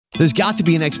There's got to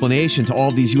be an explanation to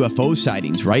all these UFO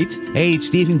sightings, right? Hey, it's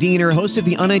Stephen Diener, host of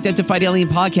the Unidentified Alien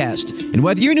Podcast. And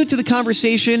whether you're new to the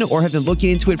conversation or have been looking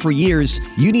into it for years,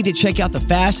 you need to check out the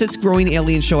fastest growing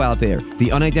alien show out there,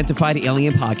 the Unidentified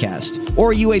Alien Podcast,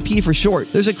 or UAP for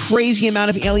short. There's a crazy amount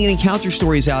of alien encounter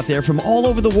stories out there from all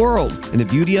over the world. And the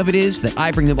beauty of it is that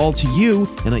I bring them all to you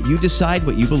and let you decide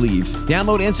what you believe.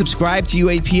 Download and subscribe to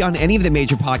UAP on any of the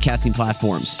major podcasting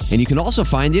platforms. And you can also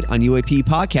find it on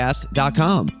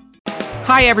UAPpodcast.com.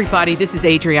 Hi, everybody. This is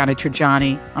Adriana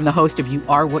Trajani. I'm the host of You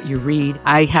Are What You Read.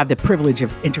 I have the privilege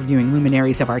of interviewing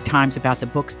luminaries of our times about the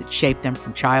books that shaped them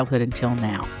from childhood until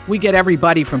now. We get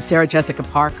everybody from Sarah Jessica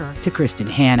Parker to Kristen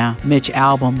Hanna, Mitch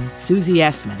Albom, Susie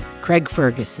Essman, Craig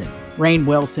Ferguson, Rainn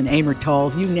Wilson, Amor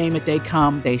Tolls, you name it, they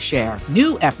come, they share.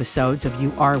 New episodes of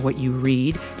You Are What You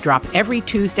Read drop every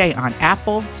Tuesday on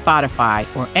Apple, Spotify,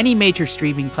 or any major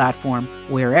streaming platform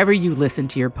wherever you listen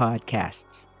to your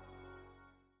podcasts.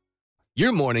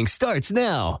 Your morning starts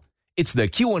now. It's the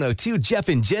Q102 Jeff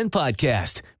and Jen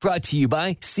podcast brought to you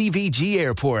by CVG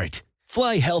Airport.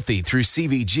 Fly healthy through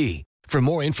CVG. For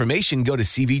more information, go to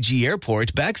CVG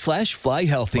Airport /fly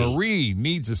healthy. Marie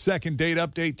needs a second date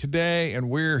update today, and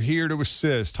we're here to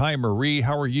assist. Hi, Marie.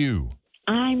 How are you?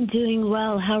 I'm doing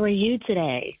well. How are you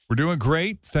today? We're doing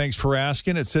great. Thanks for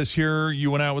asking. It says here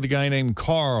you went out with a guy named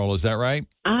Carl. Is that right?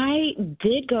 I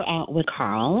did go out with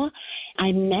Carl.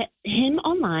 I met him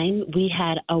online. We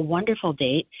had a wonderful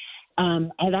date.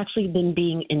 I've actually been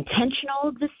being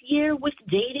intentional this year with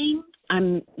dating.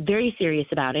 I'm very serious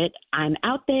about it. I'm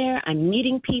out there. I'm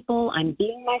meeting people. I'm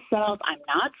being myself. I'm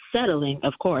not settling,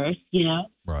 of course, you know.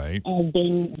 Right. I've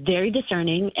been very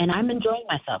discerning, and I'm enjoying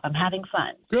myself. I'm having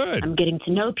fun. Good. I'm getting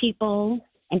to know people.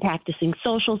 I'm practicing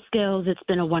social skills. It's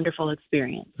been a wonderful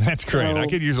experience. That's great. I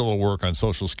could use a little work on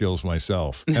social skills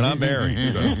myself. And I'm married,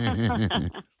 so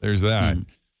there's that.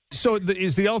 So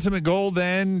is the ultimate goal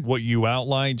then what you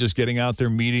outlined, just getting out there,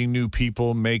 meeting new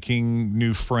people, making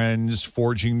new friends,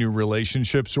 forging new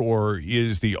relationships, or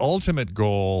is the ultimate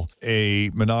goal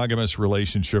a monogamous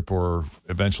relationship or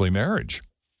eventually marriage?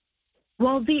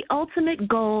 Well, the ultimate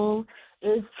goal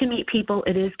is to meet people.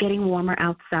 It is getting warmer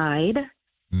outside.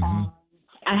 Mm-hmm.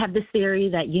 I have this theory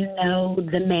that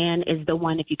the man is the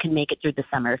one if you can make it through the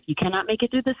summer. If you cannot make it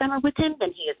through the summer with him,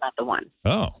 then he is not the one.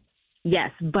 Oh.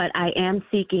 Yes, but I am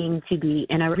seeking to be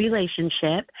in a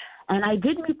relationship, and I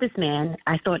did meet this man.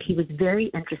 I thought he was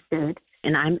very interested,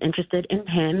 and I'm interested in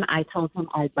him. I told him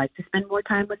I'd like to spend more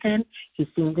time with him. He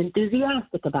seemed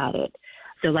enthusiastic about it.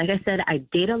 So like I said, I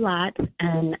date a lot,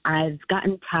 and I've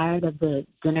gotten tired of the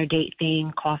dinner date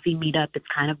thing, coffee meetup. It's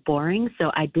kind of boring,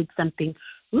 so I did something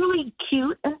really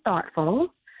cute and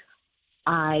thoughtful.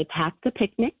 I packed a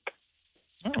picnic.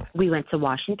 Oh. We went to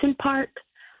Washington Park.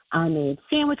 I made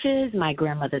sandwiches, my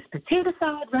grandmother's potato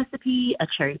salad recipe, a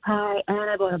cherry pie, and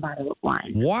I bought a bottle of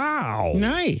wine. Wow.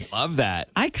 Nice. Love that.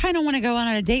 I kind of want to go on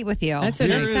a date with you. That's a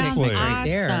nice Sounds date right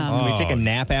there. Can we take a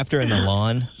nap after in the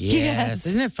lawn? Yes.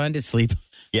 Isn't it fun to sleep?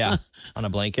 Yeah. On a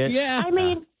blanket? Yeah. I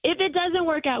mean, if it doesn't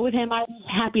work out with him, I'm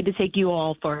happy to take you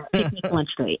all for a picnic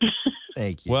lunch date.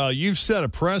 Thank you. Well, you've set a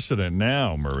precedent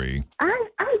now, Marie. I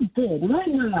did. I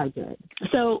know I did.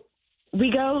 So we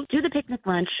go do the picnic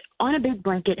lunch on a big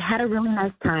blanket, had a really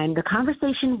nice time. The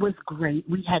conversation was great.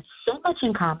 We had so much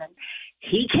in common.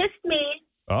 He kissed me.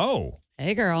 Oh.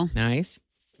 Hey, girl. Nice.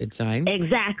 Good sign.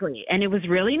 Exactly. And it was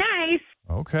really nice.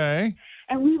 Okay.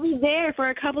 And we were there for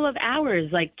a couple of hours,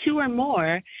 like 2 or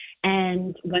more.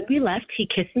 And when we left, he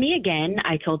kissed me again.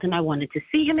 I told him I wanted to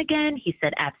see him again. He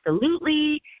said,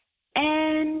 absolutely.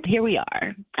 And here we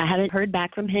are. I haven't heard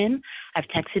back from him. I've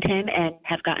texted him and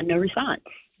have gotten no response.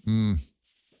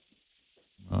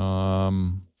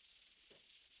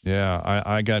 Yeah,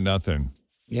 I got nothing.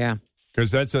 Yeah.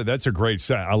 Because that's a great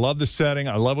set. I love the setting.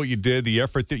 I love what you did, the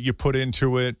effort that you put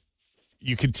into it.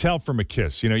 You can tell from a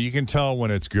kiss. You can tell when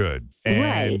it's good.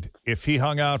 And if he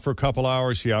hung out for a couple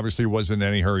hours, he obviously wasn't in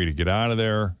any hurry to get out of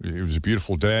there. It was a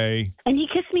beautiful day. And he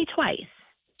kissed me twice.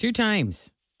 2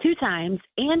 times. 2 times.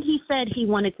 And he said he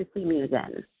wanted to see me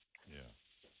again. Yeah.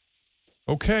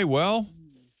 Okay, well,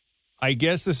 I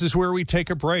guess this is where we take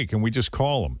a break and we just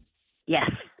call him. Yes,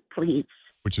 please.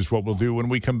 Which is what we'll do when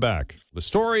we come back. The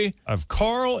story of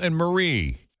Carl and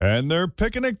Marie and their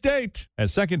picnic date.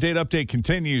 As Second Date Update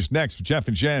continues next with Jeff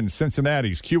and Jen,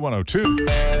 Cincinnati's Q102.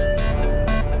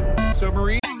 So,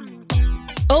 Marie.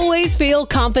 Always feel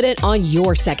confident on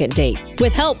your second date.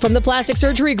 With help from the Plastic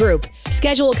Surgery Group.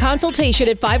 Schedule a consultation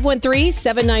at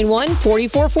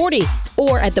 513-791-4440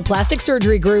 or at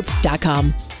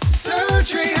theplasticsurgerygroup.com.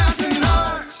 Surgery has an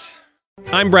art.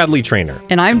 I'm Bradley Trainer.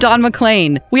 And I'm Don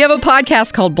McClain. We have a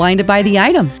podcast called Blinded by the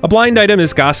Item. A blind item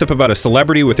is gossip about a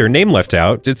celebrity with their name left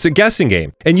out. It's a guessing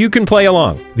game, and you can play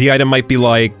along. The item might be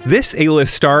like, this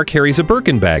A-list star carries a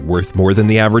Birkin bag worth more than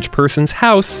the average person's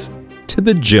house to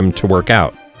the gym to work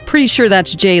out. Pretty sure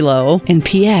that's J-Lo. And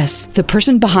P.S. the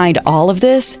person behind all of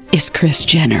this is Kris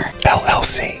Jenner,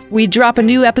 LLC. We drop a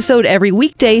new episode every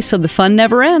weekday so the fun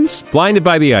never ends. Blinded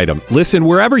by the Item. Listen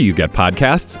wherever you get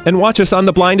podcasts and watch us on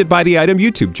the Blinded by the Item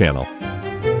YouTube channel.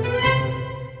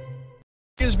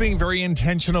 Is being very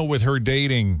intentional with her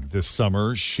dating this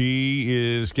summer. She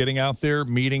is getting out there,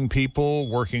 meeting people,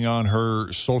 working on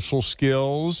her social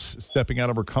skills, stepping out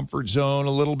of her comfort zone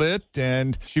a little bit.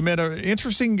 And she met an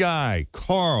interesting guy,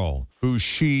 Carl, who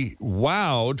she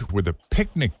wowed with a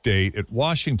picnic date at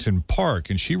Washington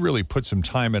Park. And she really put some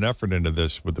time and effort into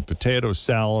this with the potato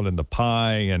salad and the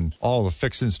pie and all the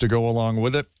fixings to go along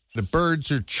with it. The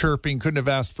birds are chirping. Couldn't have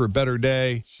asked for a better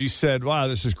day. She said, wow,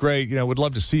 this is great. Would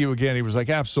love to see you again. He was like,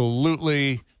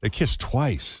 absolutely. They kissed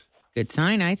twice. Good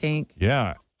sign, I think.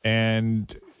 Yeah.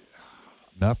 And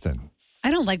nothing.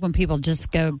 I don't like when people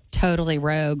just go totally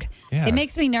rogue. Yeah. It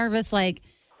makes me nervous, like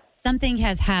something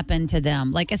has happened to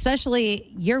them. Like, especially,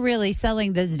 you're really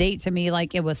selling this date to me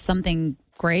like it was something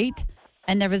great,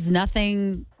 and there was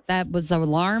nothing that was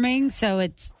alarming. So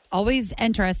it's always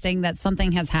interesting that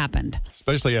something has happened.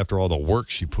 Especially after all the work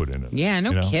she put in it. Yeah,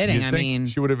 no kidding. I mean,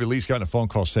 she would have at least gotten a phone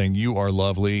call saying, you are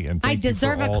lovely, and thank I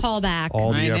deserve you for a call back.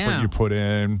 all the effort you put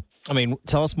in. I mean,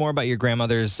 tell us more about your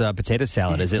grandmother's potato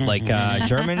salad. Is it like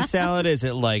German salad? Is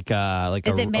it like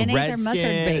is it mayonnaise or mustard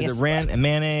based? Is it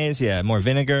mayonnaise? Yeah, more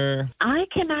vinegar. I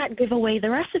cannot give away the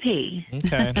recipe.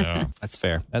 Okay, Yeah. that's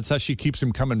fair. That's how she keeps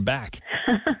him coming back.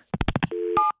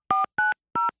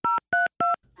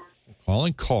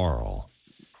 Calling Carl.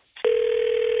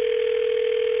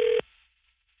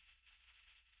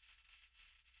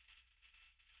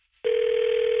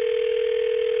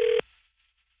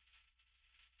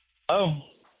 Oh.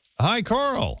 Hi,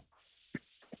 Carl.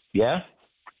 Yeah?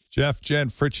 Jeff, Jen,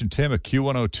 Fritch, and Tim at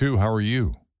Q102. How are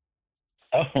you?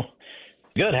 Oh,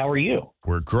 good. How are you?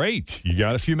 We're great. You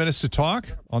got a few minutes to talk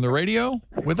on the radio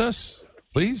with us,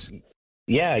 please?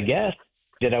 Yeah, I guess.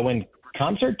 Did I win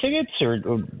concert tickets or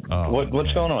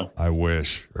what's going on? I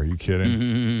wish. Are you kidding?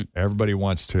 Mm-hmm. Everybody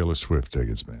wants Taylor Swift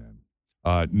tickets, man.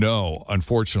 No,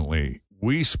 unfortunately.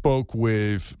 We spoke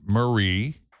with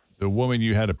Marie, the woman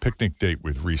you had a picnic date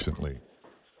with recently.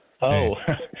 Oh,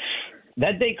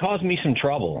 that date caused me some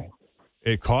trouble.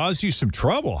 It caused you some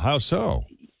trouble? How so?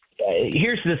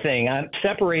 Here's the thing. I'm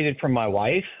separated from my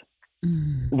wife.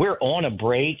 We're on a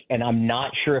break, and I'm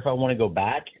not sure if I want to go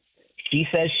back. She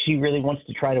says she really wants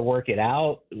to try to work it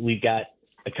out. We've got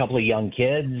a couple of young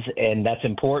kids, and that's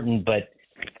important, but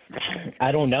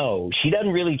I don't know. She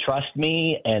doesn't really trust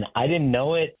me, and I didn't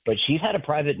know it, but she's had a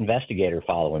private investigator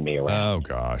following me around. Oh,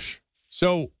 gosh.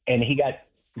 So. And he got.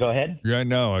 Go ahead. Yeah,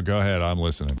 no, go ahead. I'm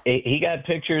listening. He got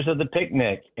pictures of the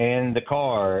picnic and the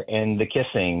car and the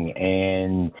kissing,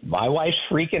 and my wife's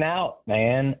freaking out,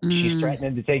 man. She's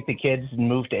threatening to take the kids and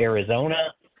move to Arizona,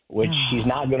 which she's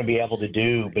not going to be able to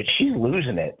do, but she's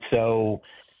losing it. So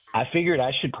I figured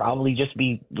I should probably just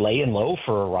be laying low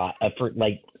for a while.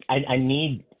 I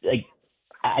need,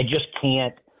 I just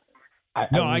can't.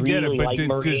 I get it, but like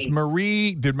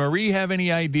did Marie have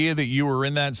any idea that you were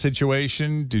in that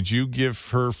situation? Did you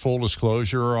give her full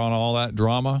disclosure on all that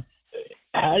drama?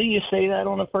 How do you say that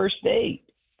on a first date?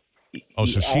 Oh,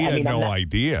 so she had no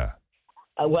idea.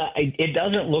 It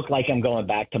doesn't look like I'm going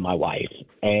back to my wife,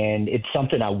 and it's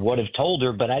something I would have told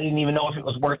her, but I didn't even know if it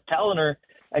was worth telling her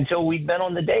until we'd been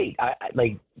on the date.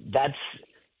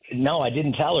 No, I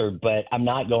didn't tell her, but I'm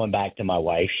not going back to my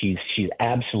wife. She's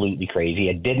absolutely crazy.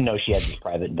 I didn't know she had this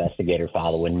private investigator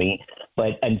following me.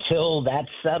 But until that's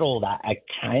settled, I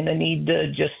kind of need to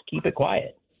just keep it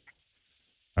quiet.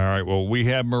 All right. Well, we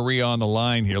have Marie on the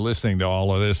line here listening to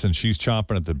all of this, and she's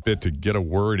chomping at the bit to get a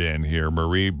word in here.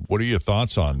 Marie, what are your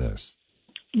thoughts on this?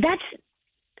 I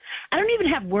don't even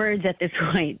have words at this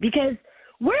point because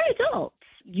we're adults.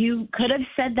 You could have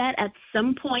said that at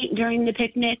some point during the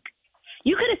picnic.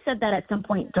 You could have said that at some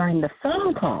point during the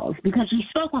phone calls because you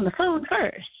spoke on the phone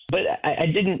first. But I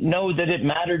didn't know that it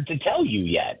mattered to tell you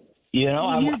yet. You know,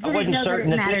 I wasn't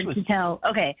certain that mattered this was... to tell.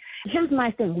 Okay, here's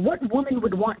my thing. What woman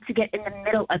would want to get in the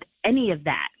middle of any of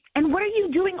that? And what are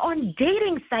you doing on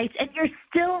dating sites and you're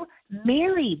still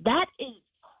married? That is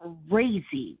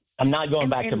crazy. I'm not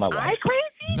going back to my wife. Am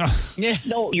I crazy?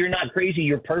 No, you're not crazy.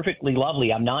 You're perfectly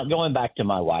lovely. I'm not going back to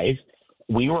my wife.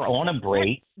 We were on a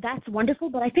break. That's wonderful,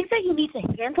 but I think that you need to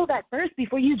handle that first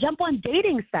before you jump on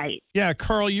dating sites. Yeah,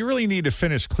 Carl, you really need to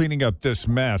finish cleaning up this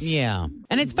mess. Yeah.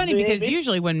 And it's funny because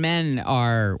usually when men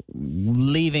are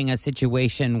leaving a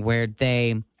situation where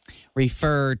they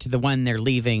refer to the one they're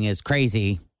leaving as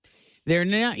crazy, they're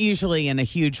not usually in a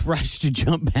huge rush to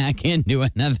jump back into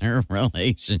another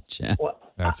relationship. Well,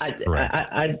 That's correct.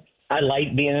 I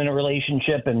like being in a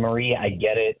relationship, and Marie, I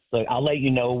get it. Look, I'll let you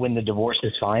know when the divorce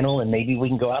is final, and maybe we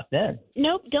can go out then.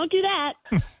 Nope, don't do that.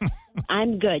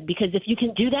 I'm good, because if you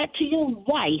can do that to your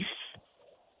wife,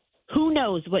 who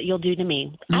knows what you'll do to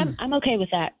me. I'm okay with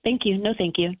that. Thank you. No,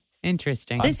 thank you.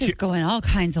 Interesting. This is going all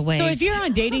kinds of ways. So if you're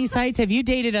on dating sites, have you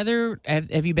dated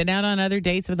have you been out on other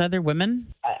dates with other women?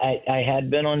 I had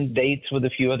been on dates with a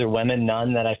few other women,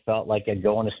 none that I felt like I'd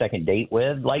go on a second date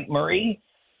with, like Marie.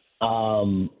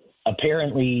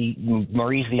 Apparently,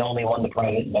 Marie's the only one the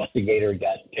private investigator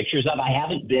got pictures of. I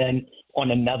haven't been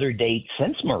on another date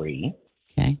since Marie.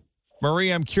 Okay.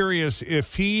 Marie, I'm curious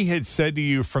if he had said to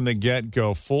you from the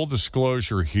get-go, full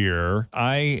disclosure here,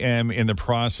 I am in the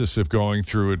process of going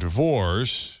through a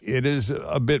divorce. It is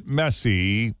a bit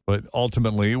messy, but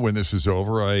ultimately, when this is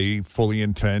over, I fully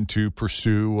intend to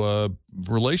pursue a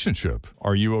relationship.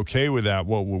 Are you okay with that?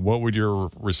 What would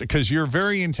your, because you're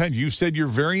very intent. You said you're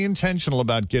very intentional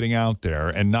about getting out there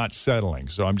and not settling.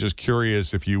 So I'm just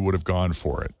curious if you would have gone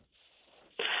for it.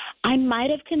 I might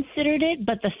have considered it,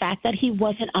 but the fact that he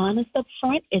wasn't honest up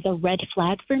front is a red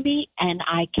flag for me, and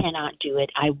I cannot do it.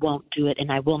 I won't do it,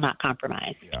 and I will not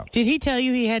compromise. Yeah. Did he tell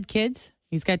you he had kids?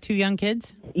 He's got 2 young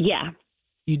kids? Yeah.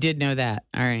 You did know that.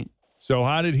 All right. So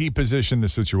how did he position the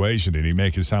situation? Did he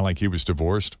make it sound like he was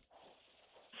divorced?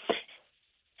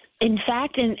 In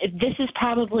fact, and this is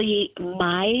probably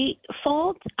my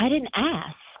fault, I didn't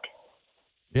ask.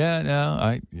 Yeah, no,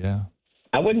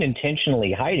 I wasn't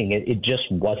intentionally hiding it. It just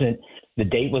wasn't. The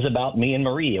date was about me and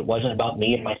Marie. It wasn't about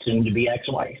me and my soon-to-be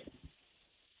ex-wife.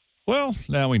 Well,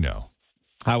 now we know.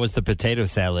 How was the potato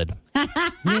salad?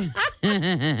 What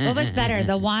was better,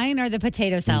 the wine or the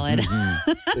potato salad?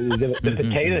 The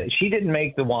potato. She didn't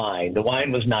make the wine. The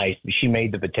wine was nice, but she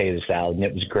made the potato salad, and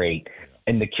it was great.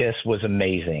 And the kiss was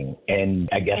amazing. And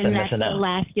I guess I'm missing out. And that's the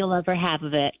last you'll ever have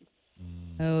of it.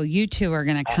 Oh, you two are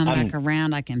going to come back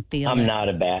around. I can feel it. I'm not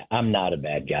a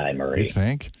bad guy, Marie. You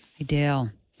think? I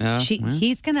do.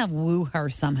 He's going to woo her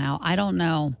somehow. I don't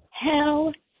know.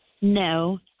 Hell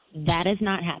no, that is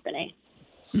not happening.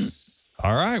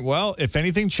 All right. Well, if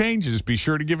anything changes, be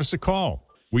sure to give us a call.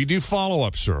 We do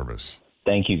follow-up service.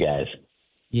 Thank you, guys.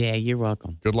 Yeah, you're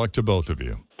welcome. Good luck to both of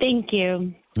you. Thank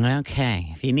you. Okay.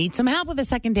 If you need some help with a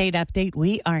second date update,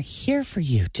 we are here for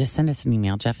you. Just send us an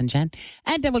email, Jeff and Jen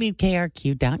at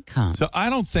WKRQ.com. So I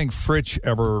don't think Fritch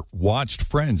ever watched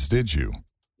Friends, did you?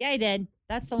 Yeah, I did.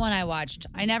 That's the one I watched.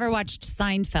 I never watched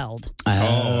Seinfeld.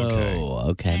 Oh,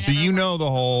 okay. So you know the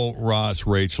whole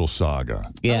Ross-Rachel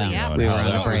saga. Yeah. Oh, yeah. We were on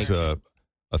a that break. was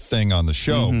a thing on the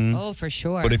show. Mhm. Oh, for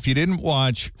sure. But if you didn't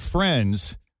watch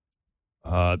Friends,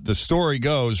 the story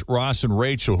goes Ross and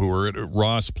Rachel, who were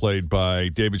Ross played by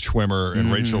David Schwimmer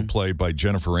and Rachel played by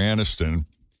Jennifer Aniston,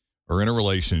 are in a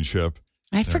relationship.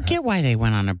 I forget why they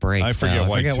went on a break. I forget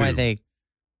why, too. why they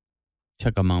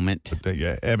took a moment. But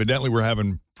they evidently were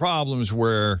having problems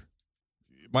where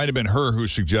it might have been her who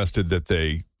suggested that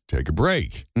they take a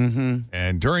break. Mm-hmm.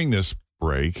 And during this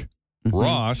break,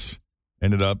 Ross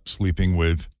ended up sleeping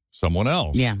with someone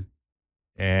else. Yeah.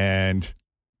 And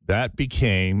that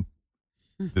became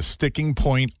the sticking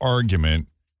point argument,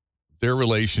 their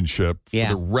relationship for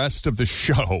the rest of the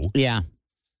show. Yeah.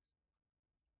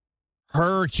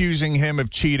 Her accusing him of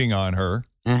cheating on her.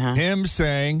 Him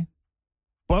saying,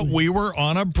 but we were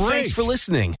on a break. Thanks for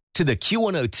listening to the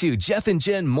Q102 Jeff and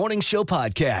Jen Morning Show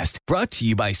podcast, brought to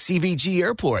you by CVG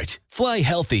Airport. Fly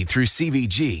healthy through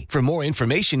CVG. For more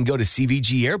information, go to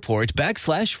CVG Airport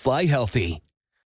 /fly healthy.